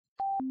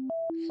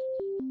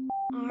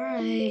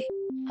Alright.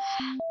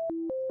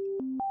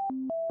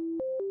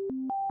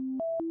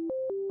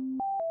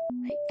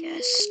 I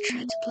guess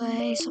try to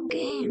play some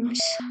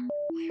games.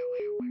 Where?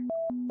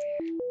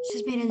 This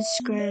is made in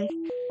Scratch.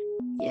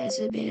 Yes,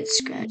 it's made in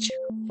Scratch.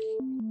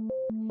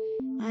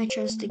 I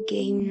trust the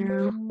game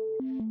now.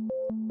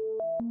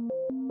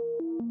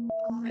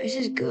 Oh, this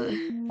is good.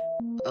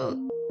 Oh.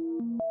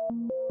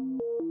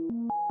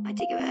 I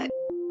take it back.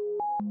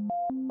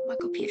 My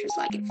computer's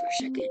lagging for a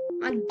second.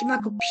 My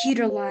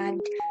computer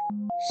lagged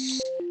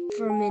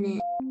for a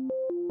minute.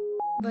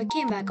 But it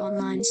came back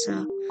online,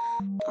 so.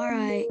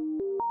 Alright.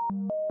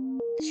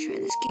 Let's try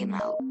this game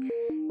out.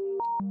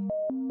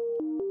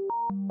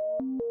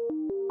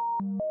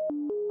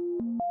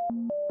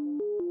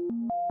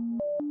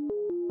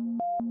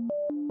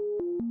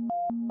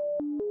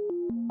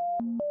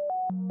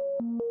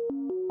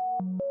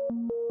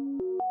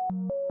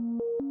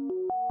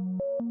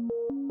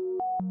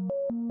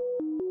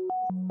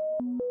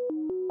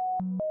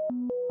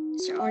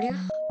 Is there audio?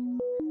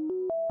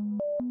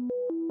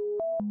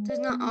 There's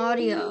no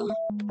audio.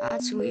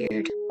 That's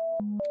weird.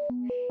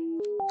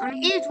 I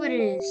mean, it is what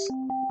it is.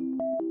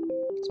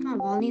 Is my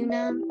volume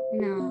down?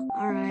 No.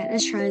 Alright,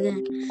 let's try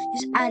then.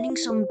 Just adding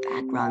some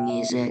background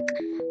music.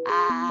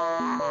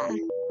 Ah.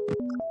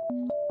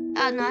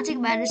 Oh, no, I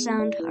take back the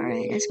sound.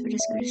 Alright, that's good.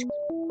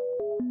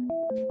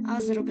 I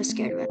was a little bit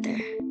scared right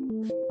there.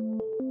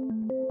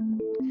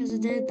 Because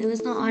there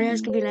was no audio.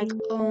 It's gonna be like,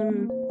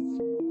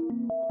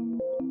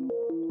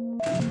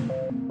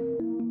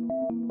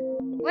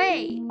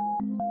 Wait.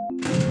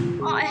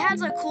 Oh, it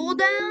has a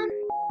cooldown?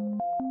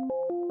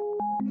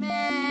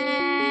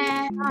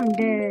 Man, I'm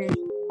dead.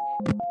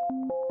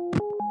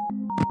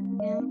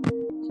 Yeah.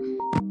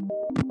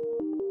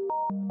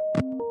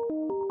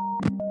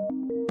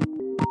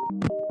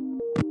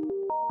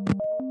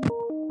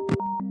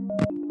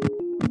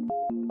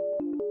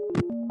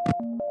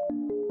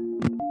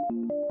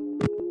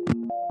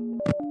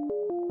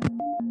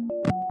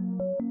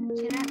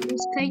 Can I at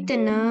least take the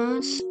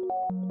nose?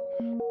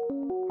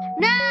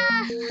 No!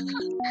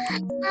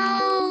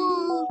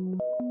 No!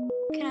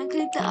 Can I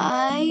click the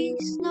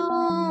eyes?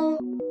 No!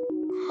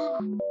 Oh!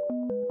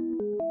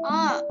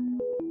 Aww.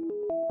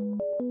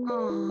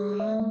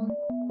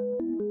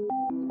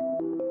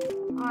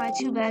 Alright,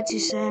 too bad, too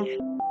sad.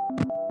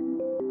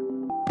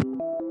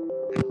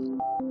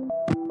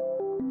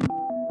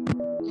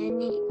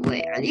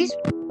 Wait, are these?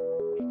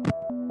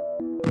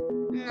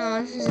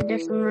 No, this is a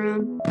different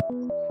room.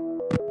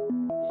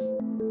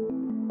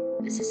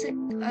 Is this a?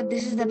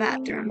 This is the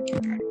bathroom.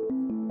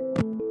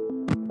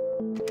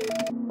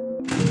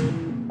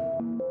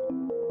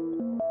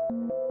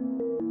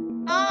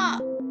 Ah!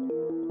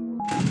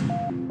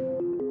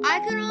 I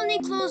could only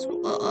close.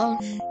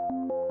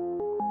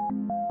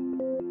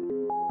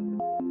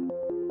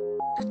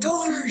 The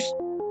doors.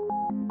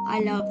 I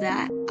love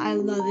that. I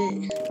love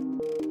it.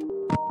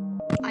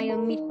 I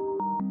am.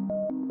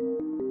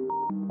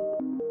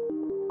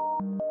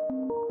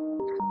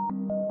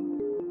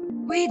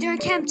 Wait, they're at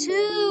camp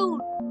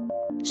 2!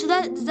 So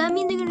does that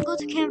mean they're gonna go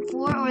to camp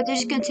 4 or they're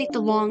just gonna take the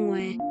long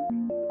way?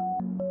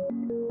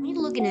 What are you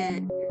looking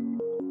at?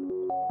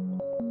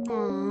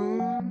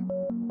 Aww.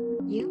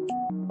 You?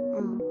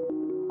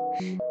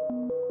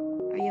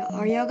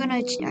 Are y'all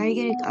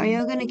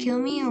gonna kill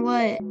me or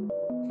what?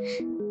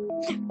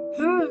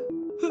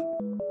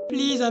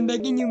 Please, I'm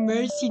begging you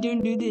mercy,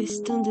 don't do this.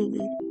 Don't do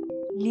this.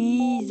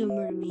 Please don't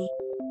murder me.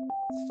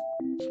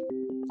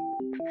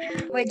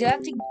 Wait, do I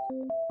have to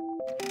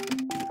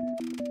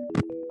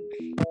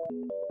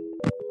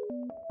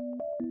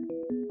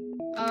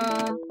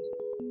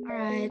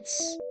alright.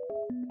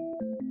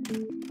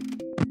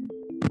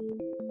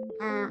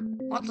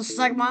 What the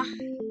sigma?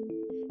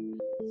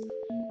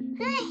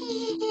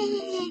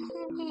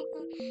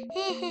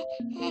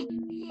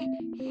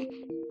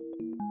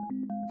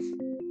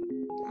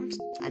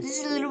 This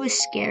is a little bit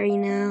scary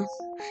now.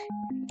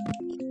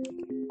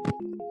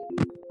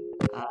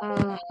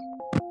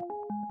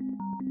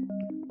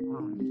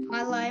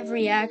 My live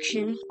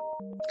reaction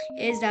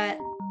is that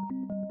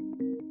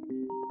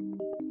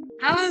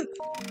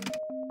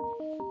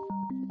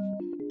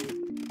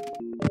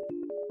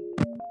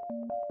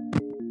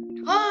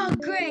oh,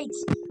 great!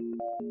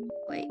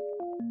 Wait.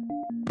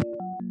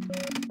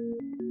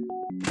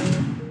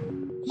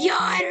 Yo,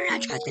 I did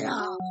not trust it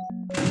all.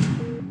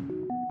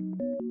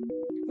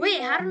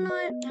 Wait, how do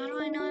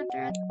I know if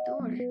they're at the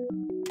door?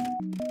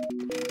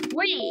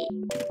 Wait.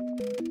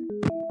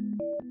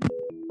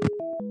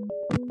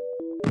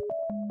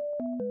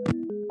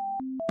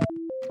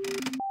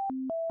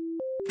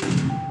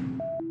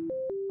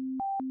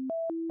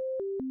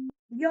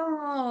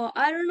 Yo,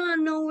 I do not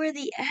know where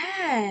they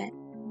at.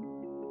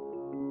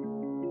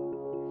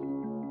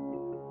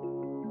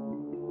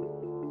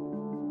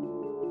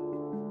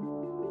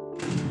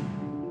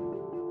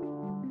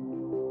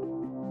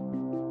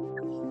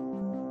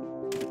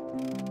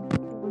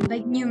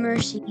 Like New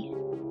Mercy.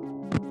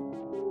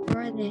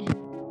 Where are they?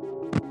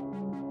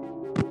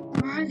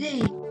 Where are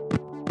they?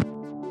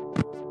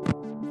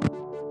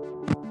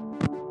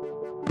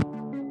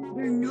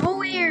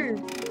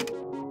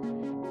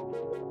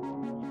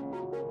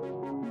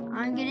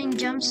 I'm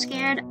jump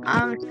scared,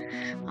 I'm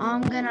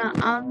gonna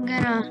I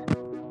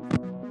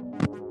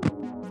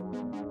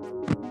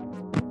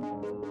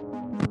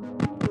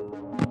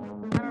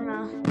don't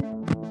know.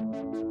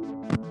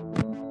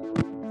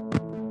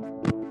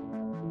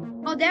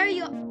 Oh, there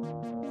you go.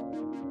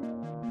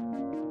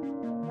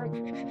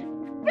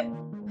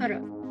 Hold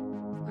up.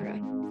 Hold up.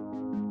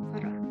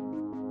 Hold up.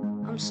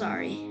 I'm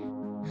sorry.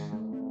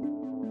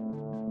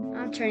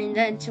 I'm turning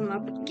that into my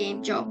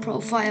game job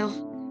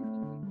profile.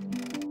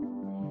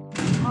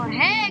 Oh,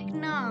 heck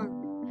no!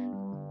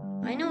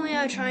 I know what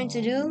you're trying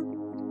to do.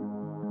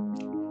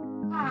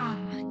 Ah,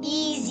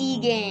 easy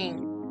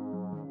game.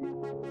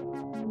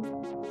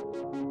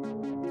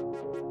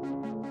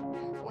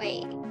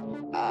 Wait.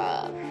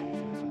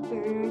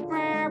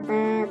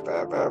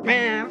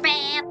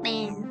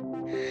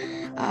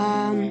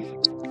 Um.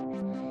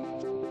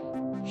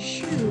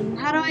 Shoot.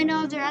 How do I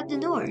know if they're at the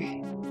door?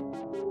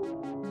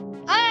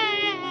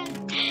 Ah!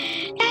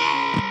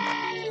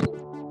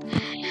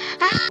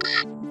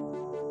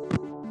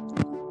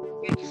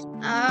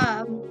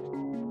 Ah!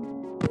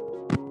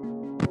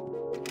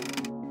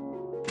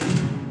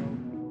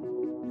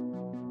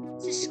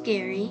 This is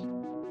scary.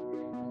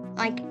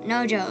 Like,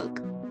 no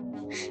joke.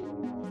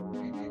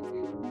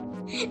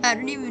 I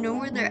don't even know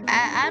where they're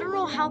at. I don't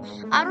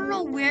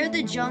know where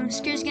the jump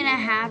scare's gonna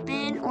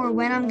happen or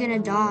when I'm gonna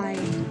die.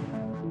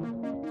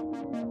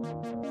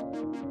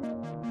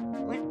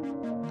 What?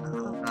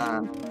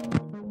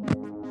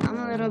 I'm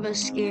a little bit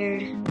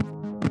scared.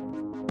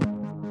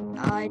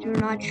 I do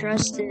not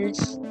trust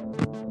this.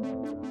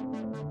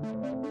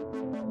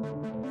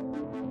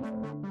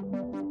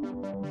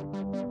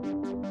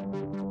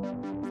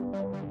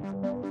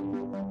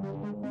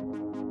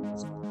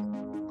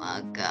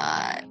 Oh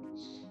God.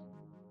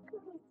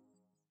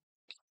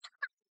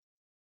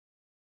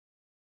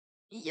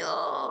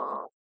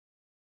 Yo.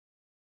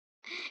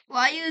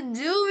 Why you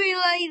do me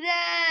like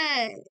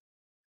that?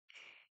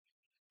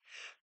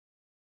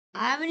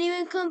 I haven't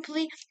even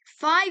complete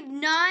 5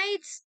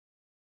 nights.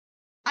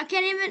 I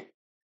can't even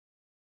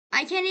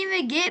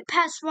get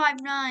past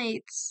 5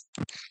 nights.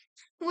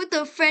 With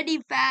the Freddy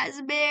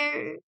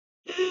Fazbear.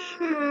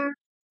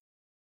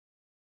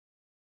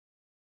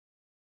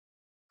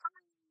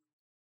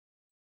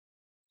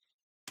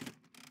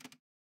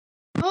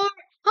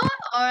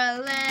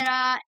 or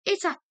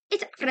it's a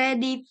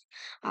Freddy.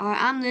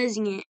 Alright, I'm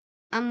losing it.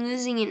 I'm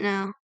losing it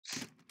now.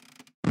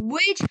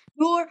 Which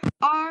door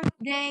are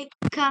they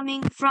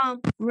coming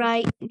from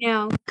right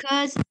now?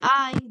 Cause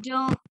I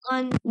don't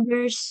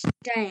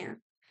understand.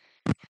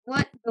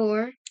 What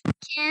door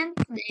can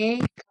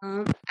they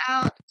come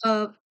out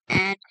of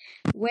and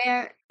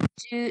where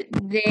do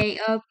they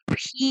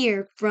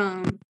appear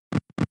from?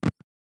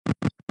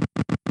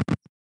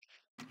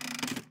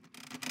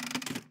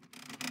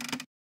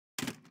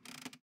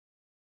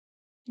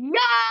 No!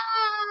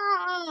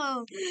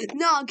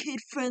 Not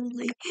kid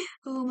friendly.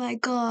 Oh my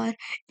God.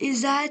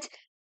 Is that,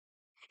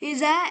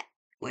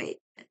 wait.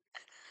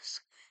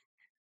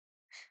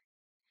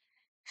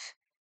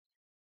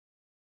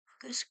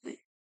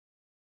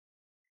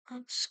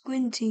 I'm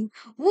squinting.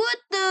 What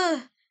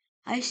the?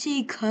 I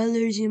see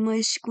colors in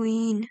my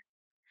screen.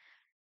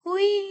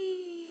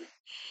 Wee,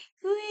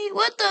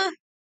 what the?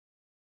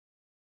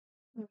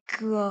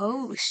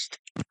 Ghost.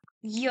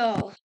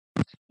 Yo.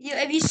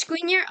 If you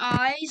squint your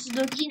eyes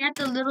looking at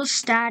the little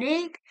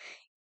static,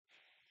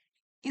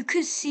 you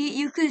could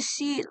see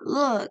it.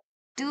 Look.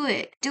 Do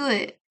it.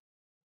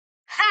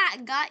 Ha!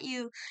 Got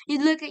you.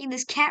 You look at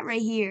this cat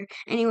right here.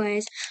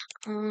 Anyways,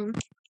 yo,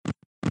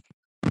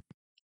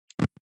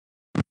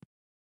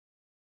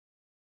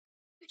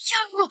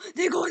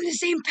 they're going the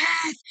same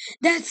path.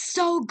 That's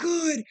so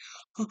good.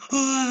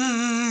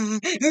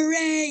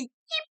 Hooray!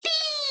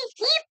 Yippee!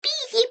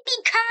 Yippee!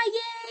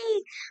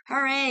 Yippee!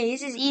 Hooray!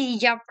 This is easy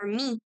job for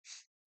me.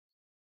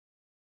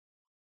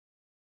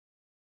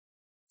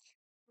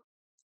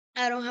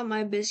 I don't have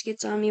my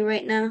biscuits on me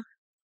right now.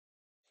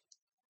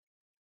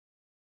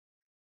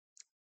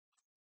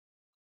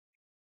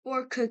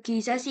 Or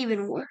cookies. That's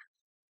even worse.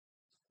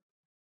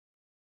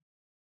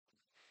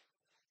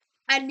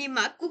 I need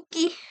my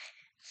cookie.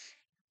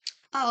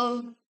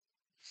 Oh.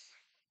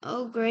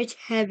 Oh, great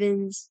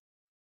heavens.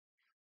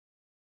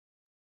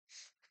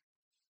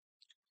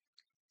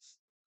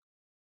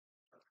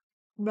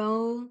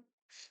 Bro,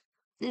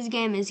 this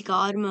game is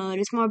God mode.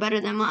 It's more better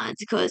than mine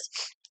because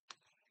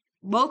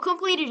Bo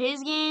completed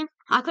his game.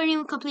 I couldn't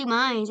even complete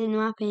mine, in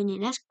my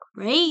opinion. That's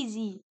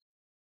crazy.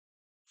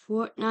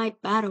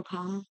 Fortnite Battle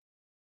Pass.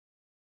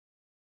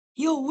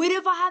 Yo, what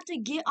if I have to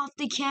get off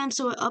the cam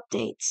so it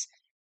updates?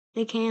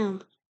 The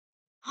cam.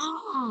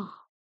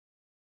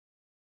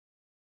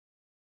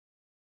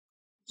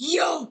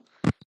 Yo!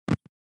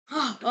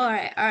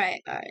 Alright.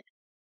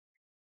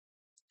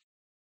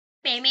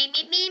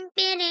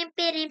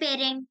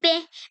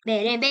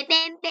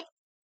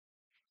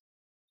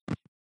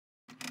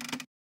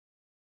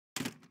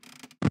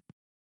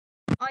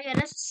 Oh yeah,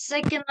 that's the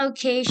second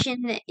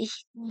location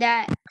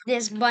that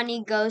this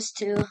bunny goes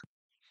to.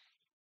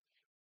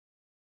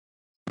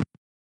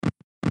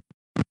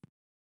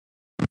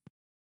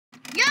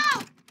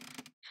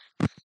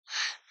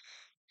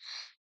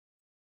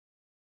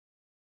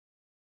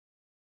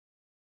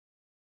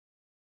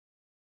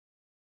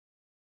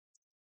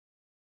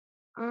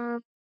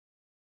 Um.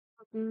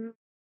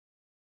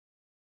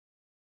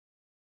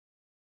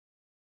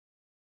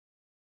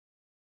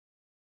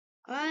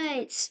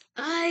 Alright.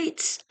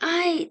 Alright.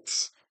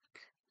 Alright.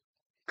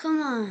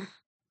 Come on.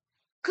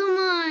 Come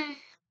on.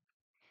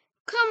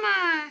 Come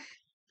on.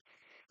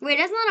 Wait,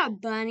 that's not a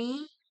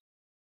bunny.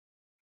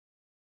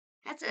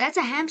 That's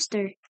a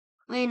hamster.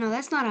 Wait, no,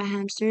 that's not a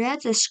hamster.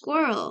 That's a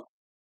squirrel.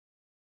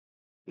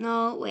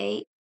 No,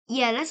 wait.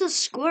 Yeah, that's a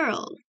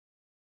squirrel.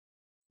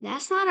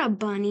 That's not a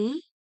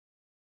bunny.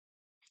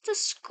 It's a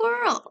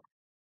squirrel.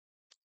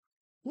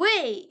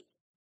 Wait,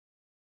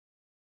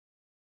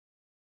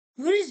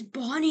 what does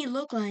Bonnie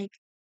look like?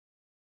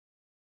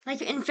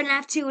 Like in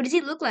FNAF 2, what does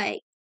he look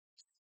like?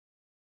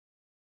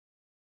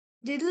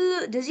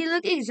 Does he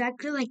look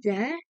exactly like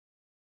that?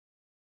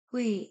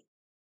 Wait.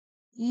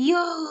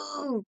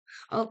 Yo!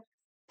 Oh,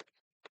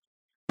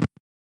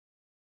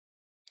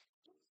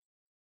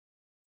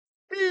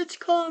 it's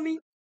coming.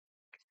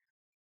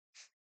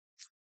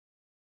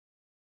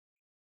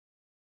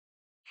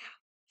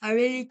 I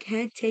really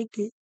can't take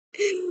it.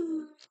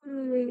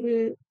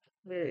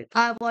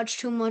 I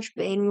watched too much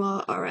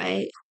Banwa,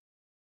 alright.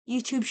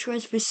 YouTube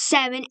shorts for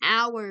 7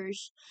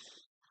 hours.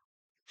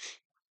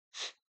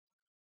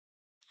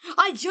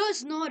 I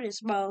just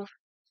noticed, bro.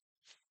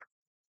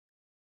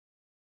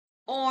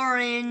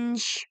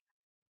 Orange.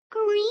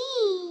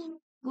 Green.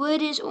 What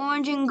does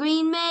orange and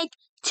green make?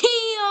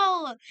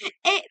 Teal!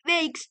 It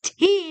makes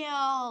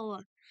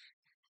teal!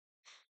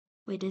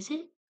 Wait, does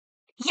it?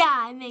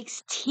 Yeah, it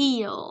makes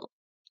teal.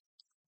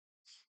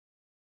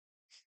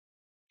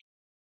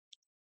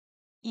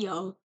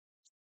 Yo,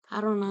 I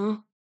don't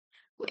know.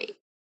 Wait.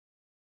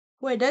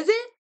 Wait, does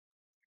it?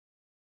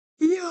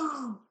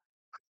 Yo!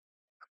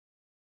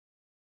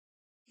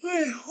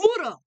 Wait,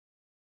 hold up.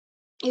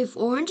 If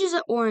orange is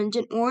an orange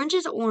and orange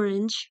is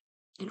orange,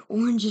 and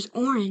orange is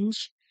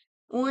orange,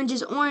 orange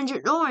is orange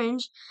and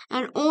orange,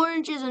 and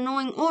orange is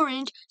annoying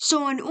orange,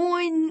 so an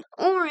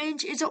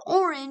orange is an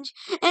orange,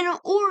 and an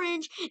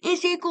orange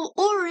is equal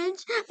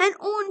orange, and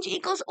orange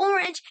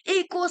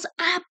equals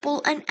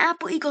apple, and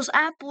apple equals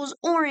apple is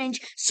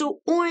orange, so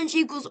orange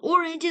equals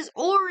orange is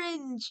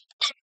orange.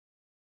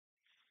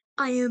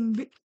 I am.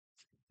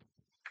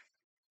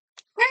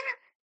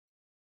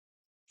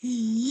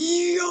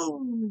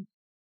 Yo!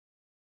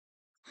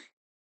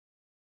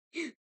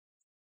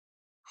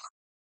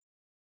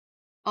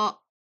 Uh,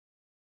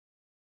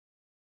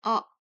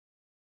 uh,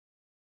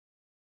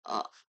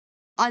 uh,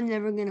 I'm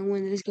never gonna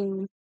win this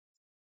game.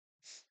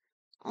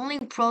 Only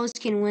pros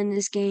can win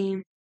this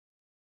game.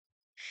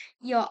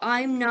 Yo,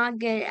 I'm not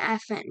good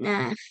at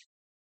FNAF.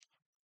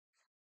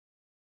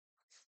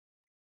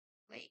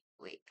 Wait.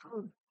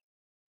 Oh.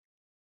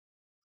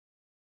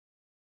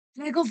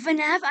 Can I go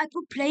FNAF? I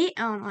could play it.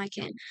 Oh, no, I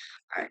can't.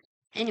 Alright.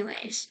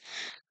 Anyways.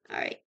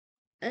 Alright.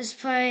 Let's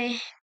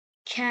play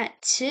Cat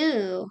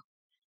 2.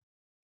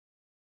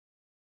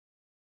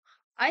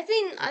 I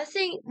think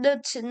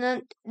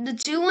the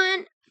 2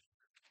 one.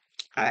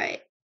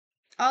 Alright.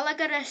 All I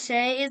gotta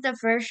say is the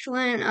first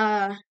one,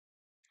 I'm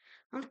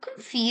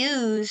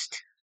confused.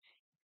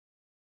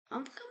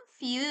 I'm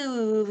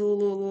confused.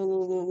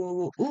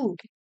 Ooh,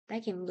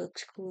 that game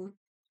looks cool.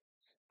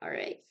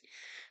 Alright.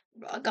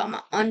 I got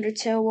my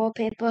Undertale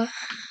wallpaper.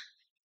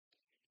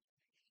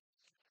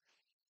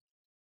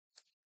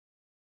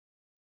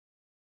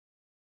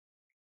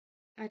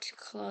 I had to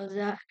close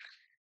that.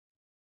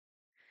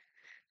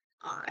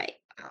 Alright.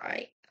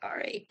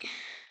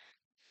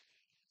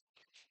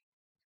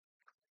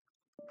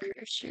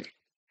 Cursor.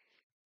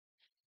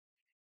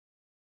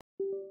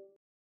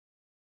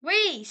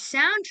 Wait,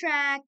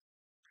 soundtrack.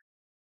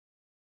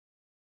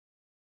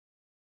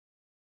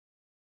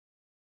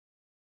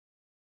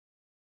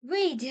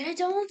 Wait, did I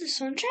download the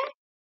soundtrack?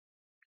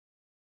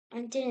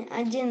 I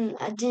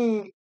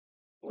didn't.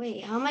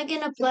 Wait, how am I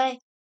gonna play?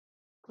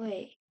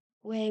 Wait,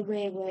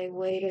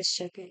 wait a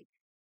second.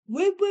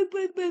 Wait.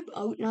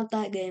 Oh, not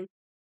that game.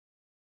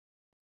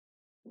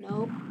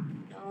 Nope,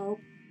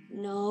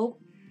 nope,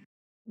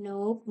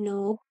 nope,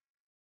 nope.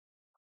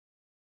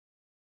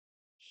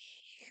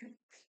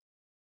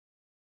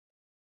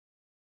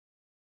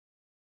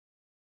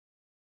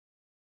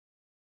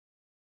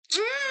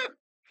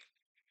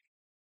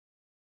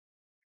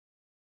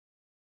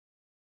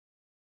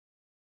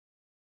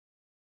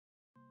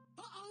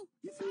 Uh-oh,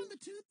 you found the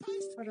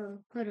toothpaste?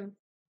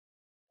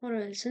 Hold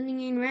on, something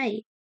ain't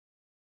right.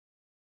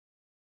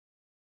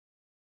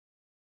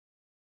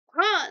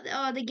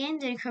 Oh, the game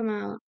didn't come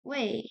out.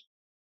 Wait,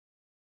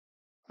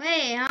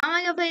 how am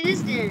I gonna play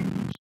this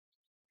then?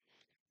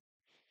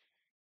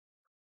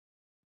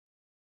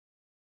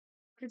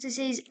 Because it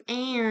says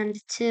and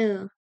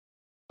too.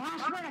 I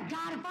swear to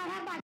God, if I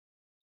had my...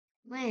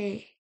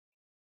 Wait.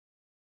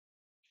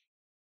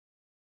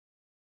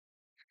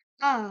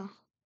 Oh.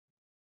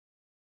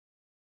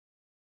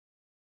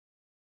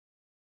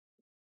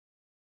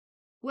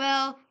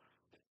 Well,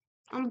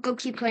 I'm gonna go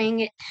keep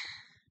playing it.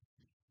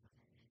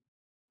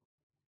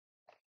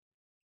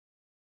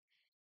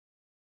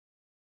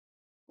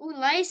 Ooh,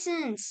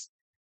 license.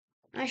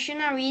 I should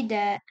not read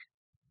that.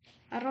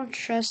 I don't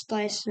trust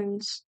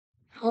license.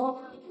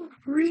 Oh,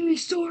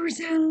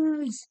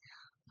 resources!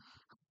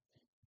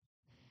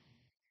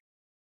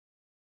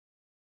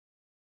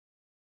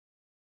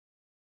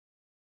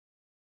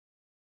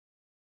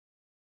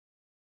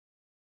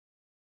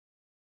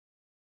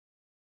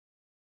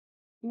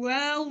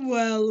 Well.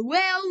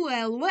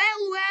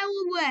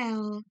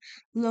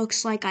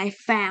 Looks like I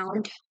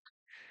found.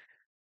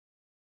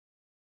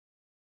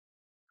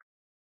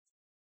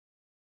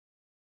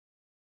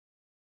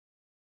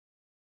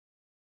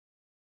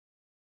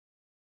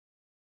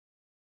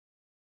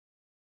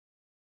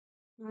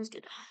 Let's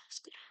get.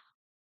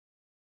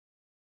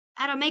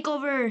 Add a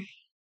makeover.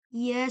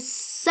 Yes,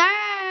 sir.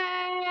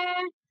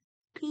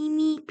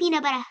 Creamy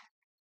peanut butter.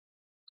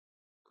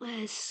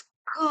 Let's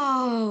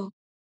go.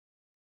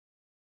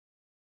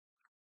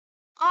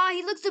 Oh,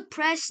 he looks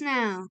depressed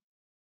now.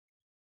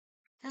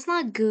 That's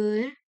not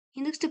good.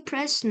 He looks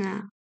depressed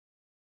now.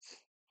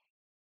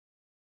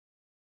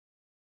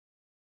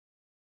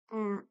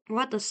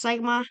 What the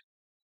Sigma?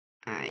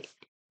 Alright.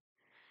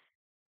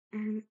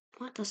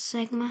 What the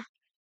Sigma?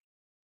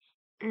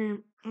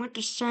 What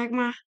the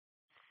Sigma?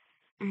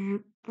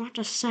 What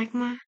the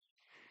Sigma?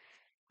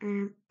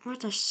 What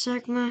the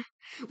Sigma?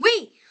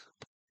 Wait!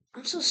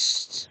 I'm so.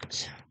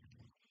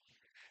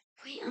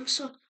 Wait, I'm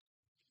so.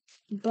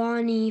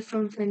 Bonnie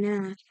from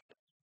FNAF.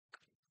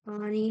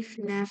 Bonnie,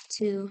 FNAF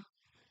 2.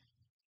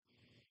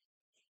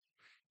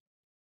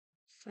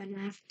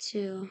 FNAF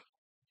 2.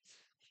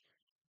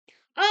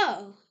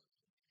 Oh!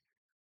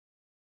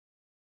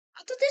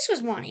 I thought this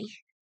was Bonnie.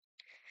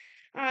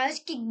 Alright,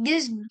 let's get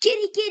this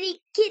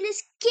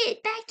let's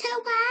get back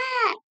to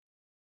work.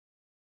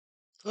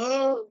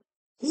 Oh,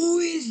 who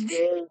is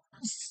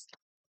this?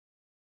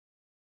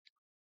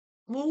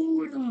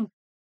 Oh,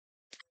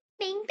 bing,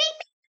 bing.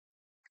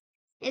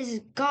 This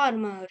is God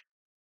mode.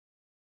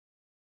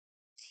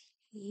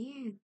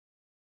 Yeah.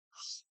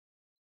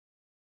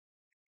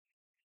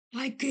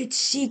 I get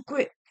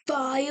secret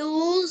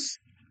files.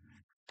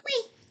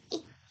 Wait.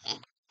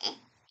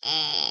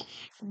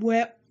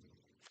 Well,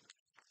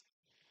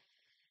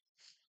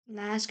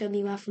 that's gonna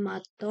be for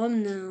my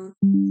thumbnail.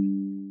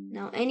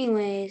 Now,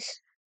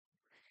 anyways,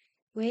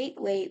 wait.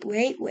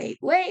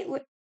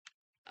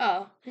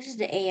 Oh, this is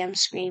the AM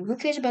screen. Who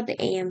cares about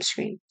the AM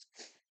screen?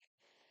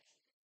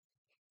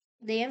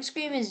 The AM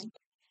screen is.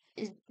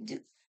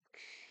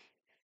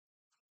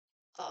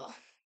 Oh,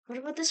 what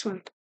about this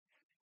one?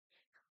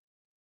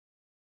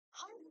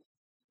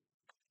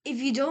 If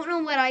you don't know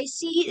what I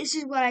see, this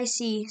is what I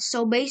see.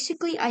 So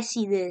basically, I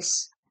see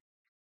this.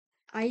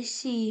 I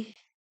see.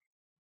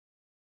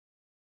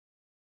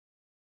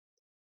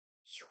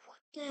 What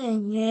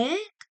the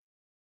heck?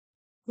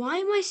 Why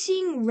am I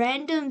seeing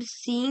random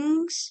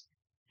things?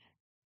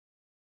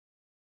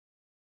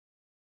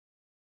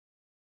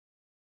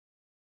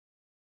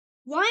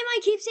 Why am I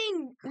keep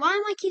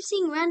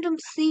seeing random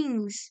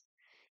things?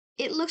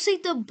 It looks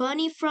like the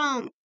bunny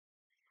from.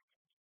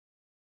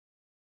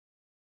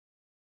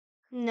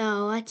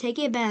 No, I take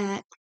it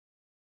back.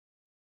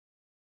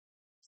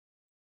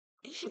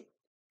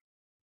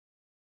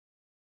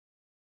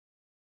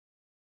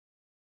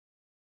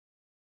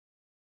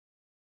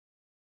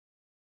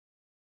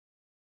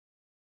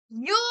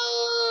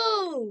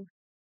 Yo!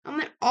 I'm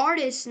an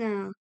artist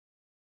now.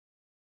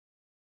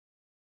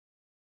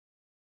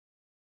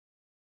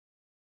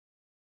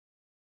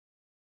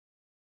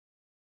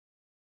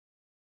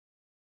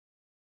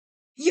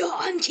 Yo,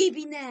 I'm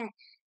keeping that.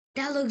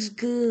 That looks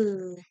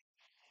good.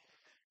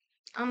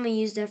 I'm gonna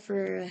use that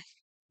for.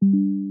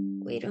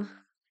 Wait.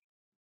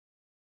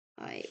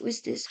 Alright, what's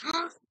this?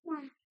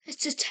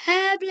 It's a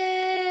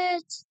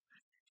tablet.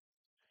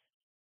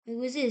 Wait,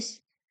 what's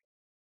this?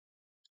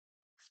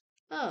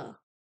 Oh.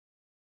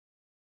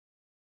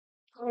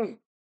 Oh.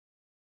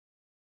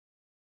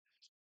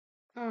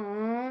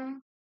 Aww.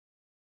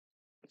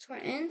 That's where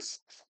it ends.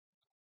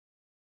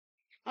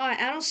 Alright,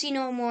 I don't see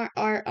no more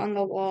art on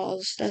the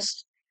walls.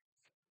 That's.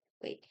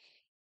 Wait.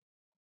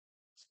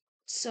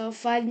 So,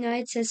 Five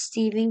Nights at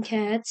Stephen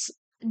Katz.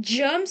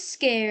 Jump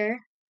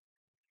scare.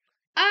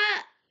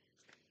 Ah!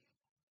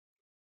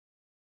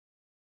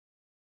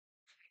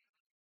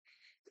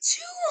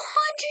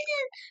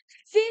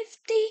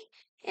 250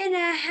 and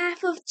a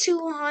half of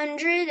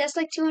 200? That's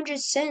like 200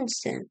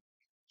 cents then.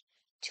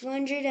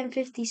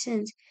 250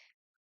 cents.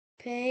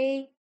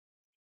 Pay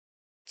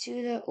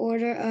to the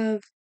order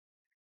of.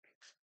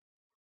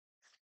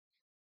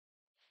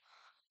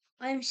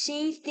 I'm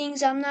seeing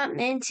things I'm not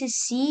meant to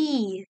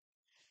see.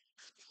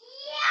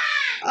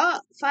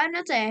 Oh, Five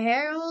Nights at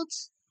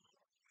Harold's.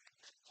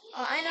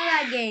 Oh, I know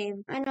that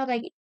game. I know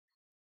that game.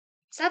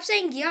 Stop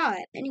saying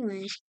yacht.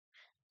 Anyway.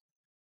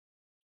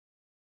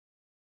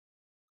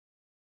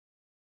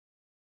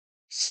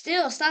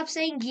 Still, stop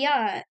saying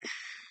yacht.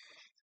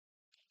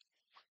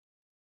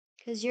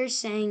 Because you're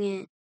saying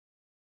it.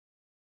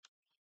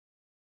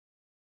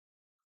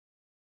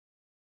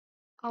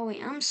 Oh,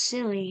 wait, I'm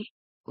silly.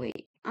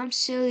 Wait, I'm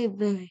silly,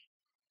 Billy.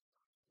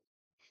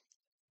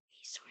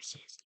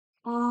 Resources.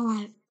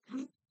 Oh,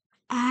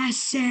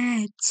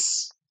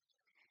 assets.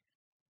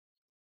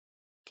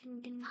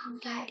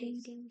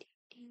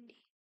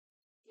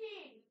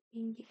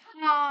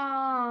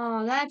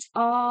 Oh, that's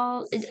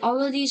all.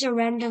 All of these are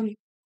random.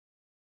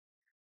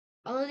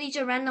 All of these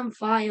are random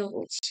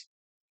files.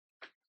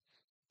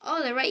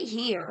 Oh, they're right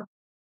here.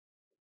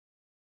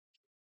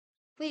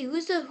 Wait,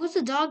 who's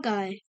the dog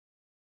guy?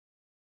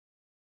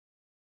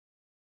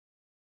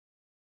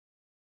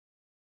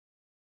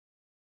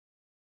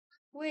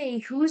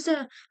 Wait, who's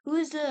the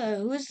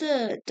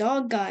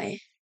dog guy?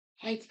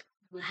 Like,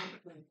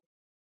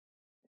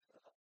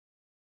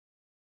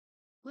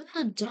 what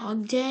the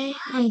dog day?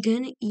 I'm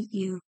gonna eat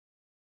you.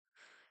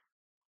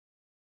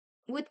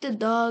 What the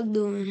dog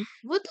doing?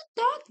 What the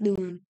dog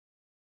doing?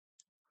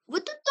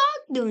 What the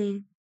dog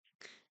doing?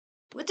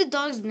 What the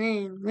dog's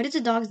name? What is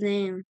the dog's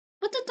name?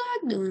 What the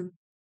dog doing?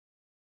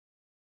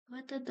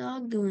 What the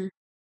dog doing?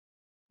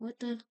 What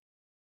the?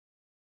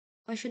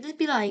 Why should this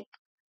be like?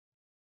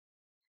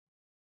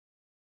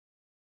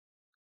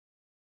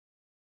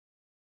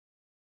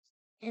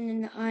 And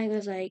then the eye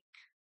was like,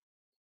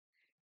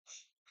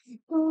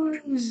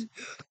 guys,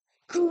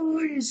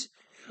 guys,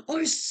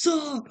 I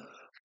saw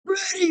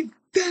Freddy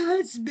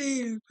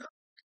Fazbear.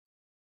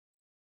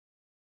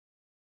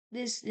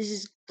 This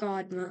is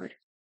God mode.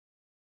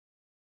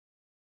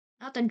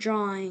 Not the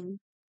drawing.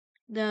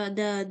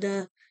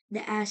 The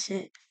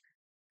asset.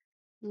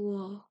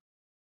 Whoa.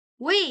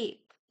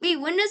 Wait,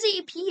 when does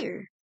it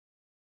appear?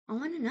 I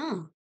wanna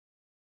know.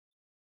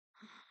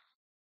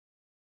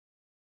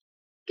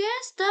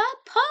 Guess the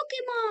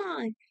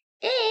Pokemon!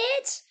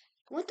 It's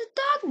what the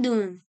dog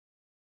doing?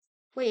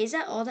 Wait, is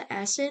that all the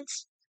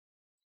assets?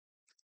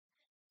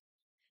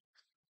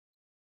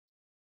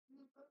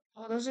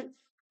 Oh, those are.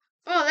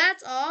 Oh,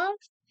 that's all.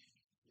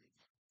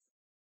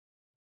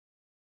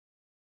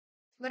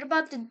 What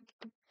about the?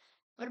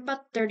 What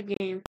about the third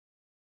game?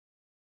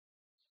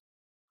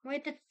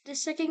 Wait, the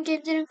second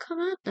game didn't come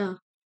out though.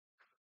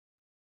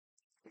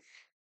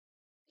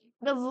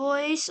 The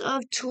voice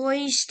of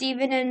Toy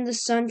Steven and the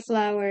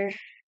Sunflower.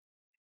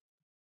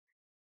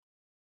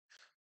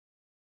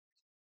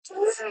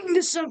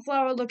 The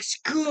sunflower looks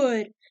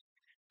good.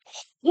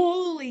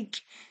 Holy!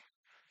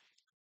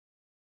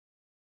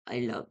 I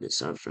love the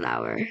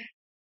sunflower.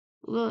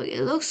 Look,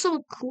 it looks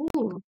so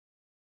cool.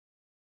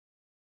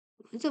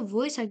 It's a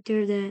voice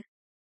actor that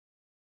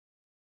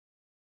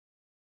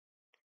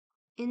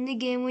in the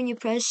game when you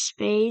press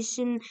space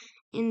in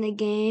the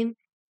game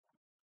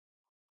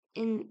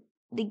in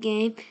the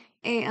game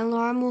a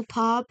alarm will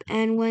pop,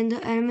 and when the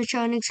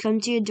animatronics come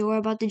to your door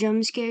about to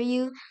jump scare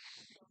you,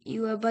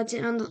 you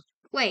button on the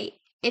wait.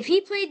 If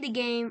he played the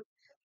game,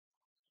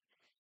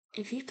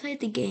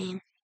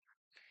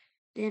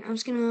 then I'm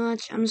just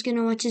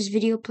gonna watch his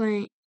video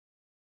playing.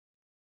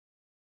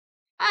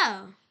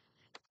 Oh,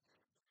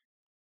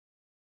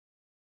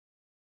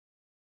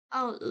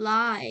 oh,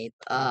 live.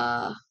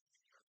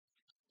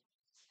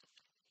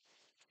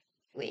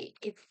 Wait,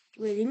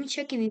 let me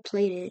check if he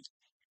played it.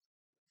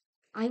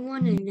 I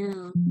wanna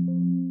know.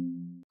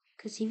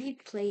 Cause if he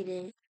played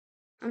it,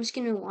 I'm just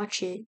gonna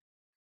watch it.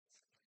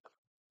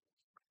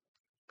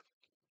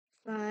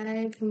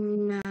 Five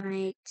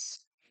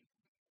Nights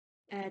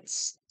at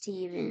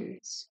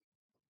Stevens.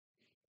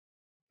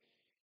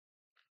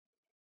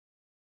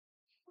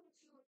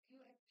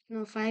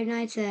 No, Five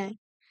Nights at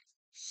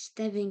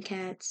Steven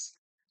Cats.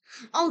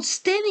 Oh,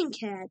 Steven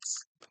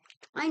Cats!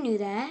 I knew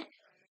that.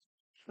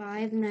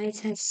 Five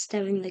Nights at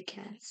Steven the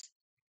Cats.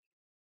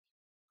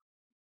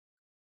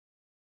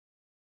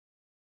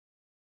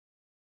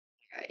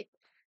 Right.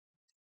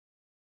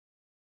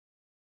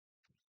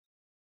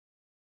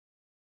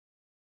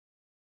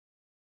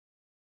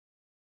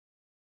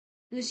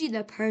 You see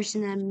the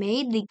person that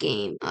made the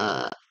game.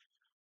 I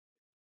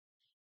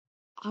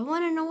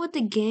want to know what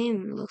the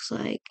game looks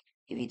like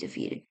if you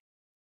defeat it.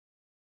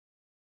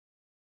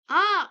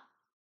 Ah!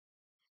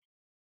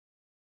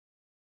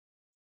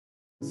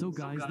 So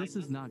guys, this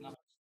is not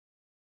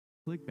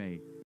clickbait.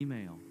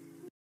 Email.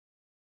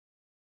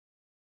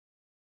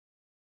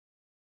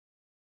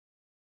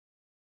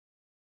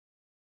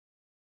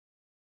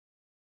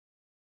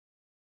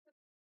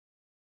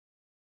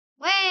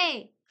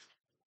 Wait!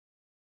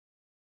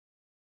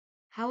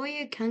 How are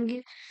you,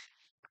 Kangi?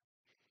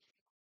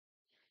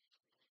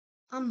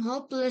 I'm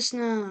hopeless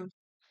now.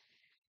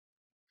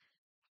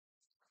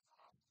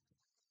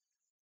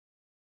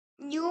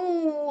 You,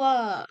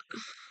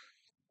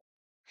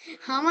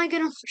 how am I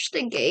gonna finish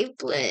the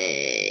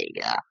gameplay?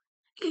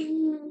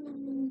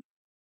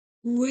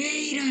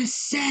 Wait a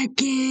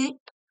second.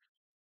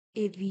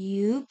 If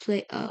you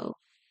play, oh,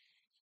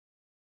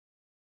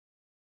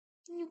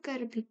 you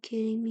gotta be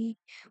kidding me.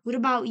 What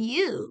about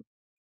you?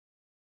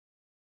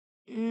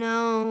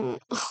 No.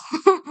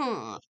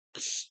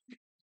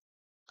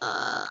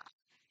 uh,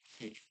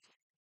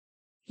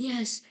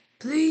 yes,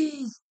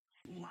 please.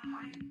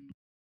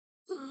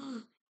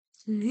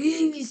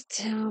 Please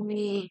tell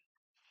me.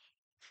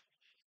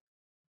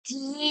 Do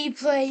you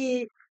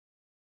play it?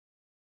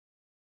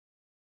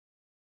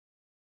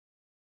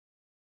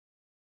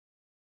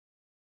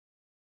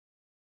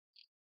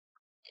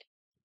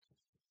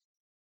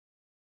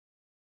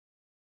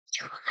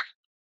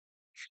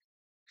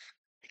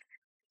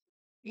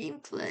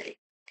 Gameplay.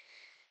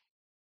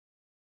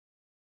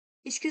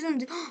 It's because I'm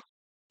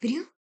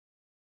video.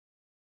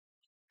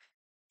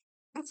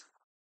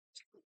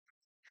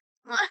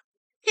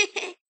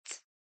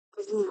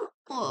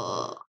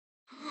 Oh,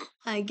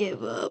 I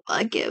give up.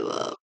 I give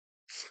up.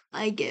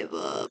 I give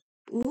up.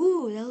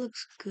 Ooh, that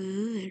looks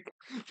good.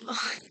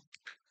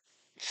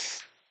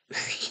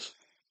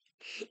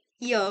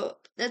 Yo,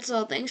 that's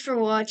all. Thanks for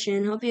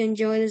watching. Hope you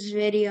enjoy this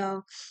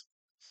video.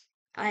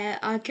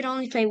 I could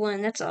only play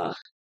one, that's all.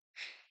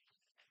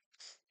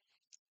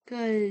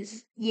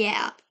 Cause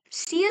yeah.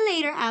 See you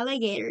later,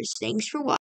 alligators. Thanks for watching.